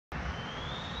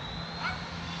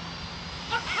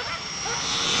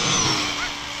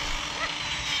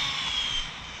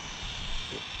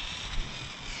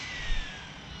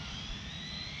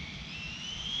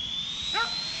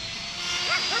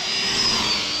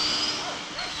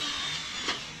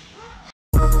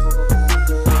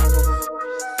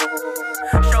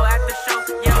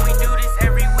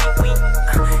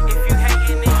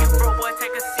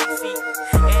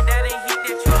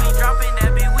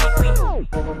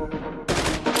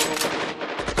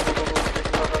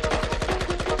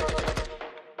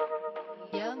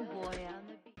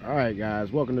Alright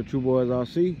guys, welcome to True Boys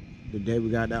RC. Today we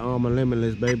got that Arrma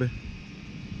Limitless, baby.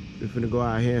 We finna go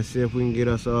out here and see if we can get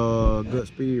us a good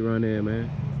speed run in,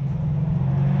 man.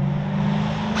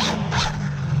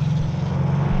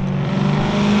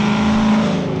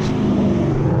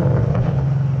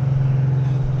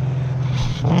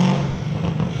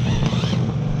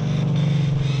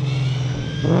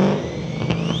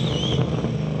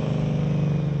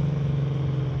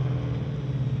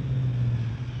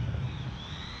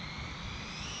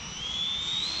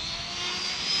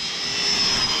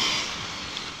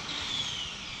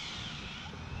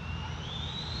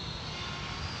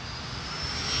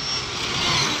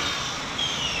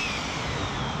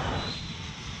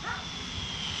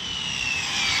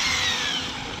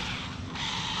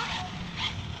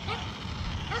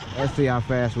 Let's see how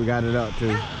fast we got it up to.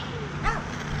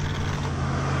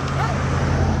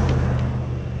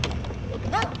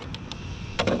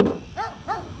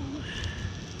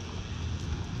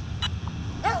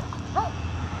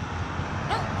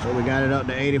 So we got it up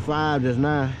to 85 just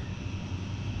now.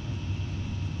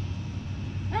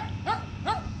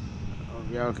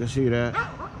 Hope y'all can see that.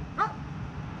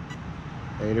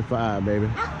 85, baby.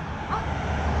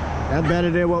 That's better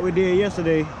than what we did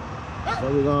yesterday.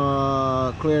 So we're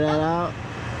gonna clear that out.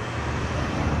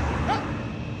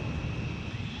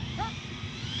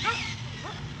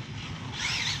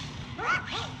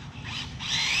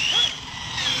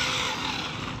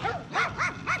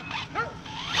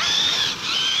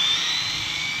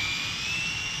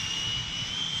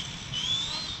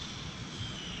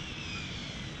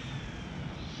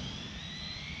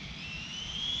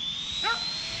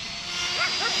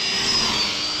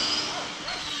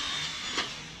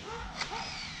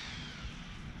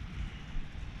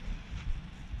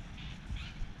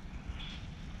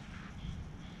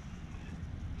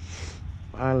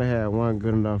 I only had one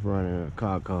good enough run in a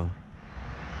car.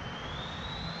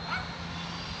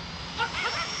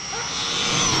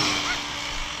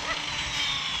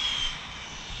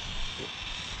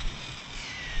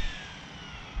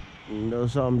 You know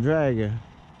something dragging.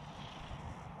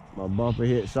 My bumper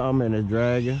hit something and it's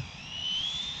dragging.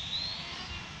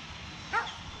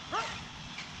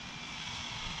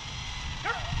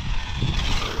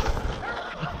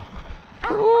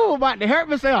 Ooh, about to hurt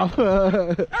myself.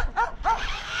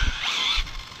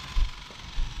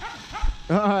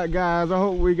 Alright guys, I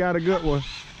hope we got a good one.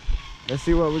 Let's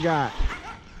see what we got.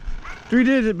 3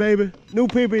 digits, baby. New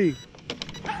PB.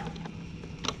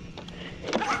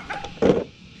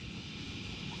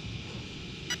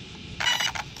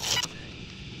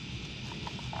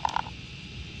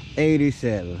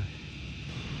 $87.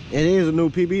 It is a new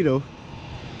PB though.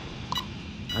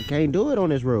 I can't do it on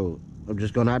this road. I'm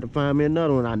just gonna have to find me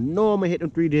another one. I know I'm gonna hit them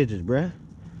 3 digits, bruh.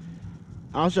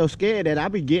 I'm so scared that I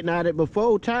be getting out it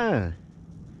before time.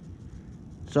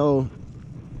 So,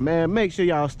 man, make sure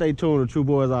y'all stay tuned to True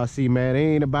Boys RC, man. It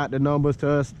ain't about the numbers to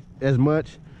us as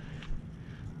much.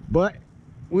 But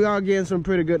we are getting some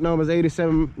pretty good numbers.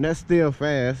 87, that's still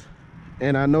fast.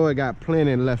 And I know it got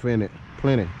plenty left in it.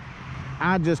 Plenty.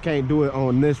 I just can't do it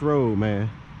on this road, man.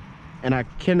 And I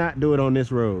cannot do it on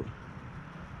this road.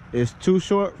 It's too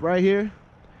short right here.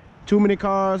 Too many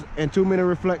cars and too many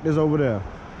reflectors over there.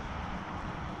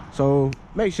 So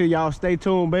make sure y'all stay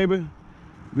tuned, baby.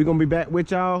 We're gonna be back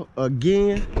with y'all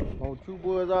again on True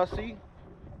Boys RC.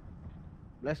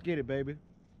 Let's get it, baby.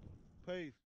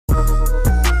 Peace.